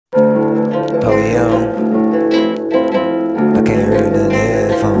Oh yeah, I can't hear nothing in the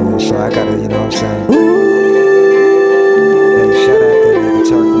headphones, so I gotta, you know what I'm saying? Hey, shout out that nigga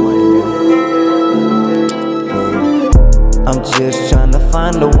Turk money, man. I'm just tryna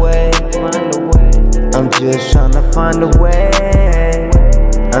find a way. I'm just tryna find a way.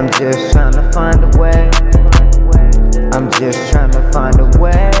 I'm just tryna find a way. I'm just tryna find a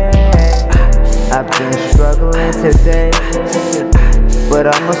way. I've been struggling today, but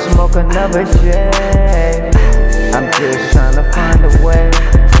I'ma smoke another J. I'm just tryna find a way.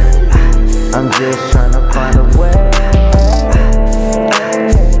 I'm just tryna find a way.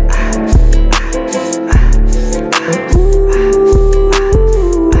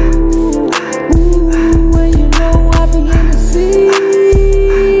 And you know I be in the city,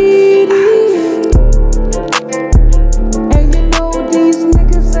 and you know these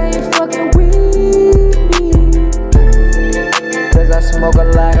niggas ain't fucking with me, 'Cause I smoke a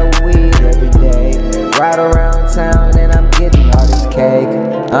lot of weed every day. Ride around town and I'm getting all this cake.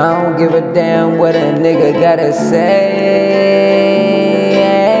 I don't give a damn what a nigga gotta say.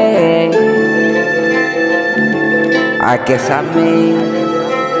 I guess I'm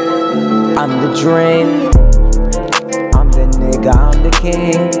the dream. I'm the nigga, I'm the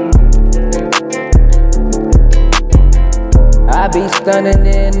king. I be stunning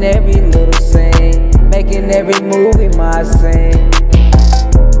in every little scene, making every movie my scene.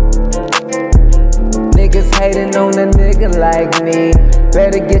 Niggas hating on a nigga like me.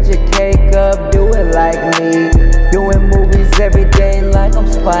 Better get your cake up, do it like me. Doing movies every day like I'm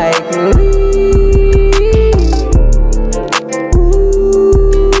Spike Lee. ooh,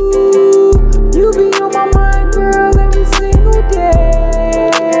 you be on my mind, girl, every single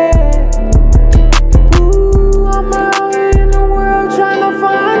day. Ooh, I'm out in the world trying to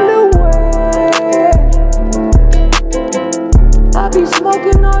find a way. I be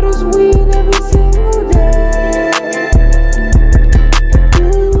smoking all this weed every single day.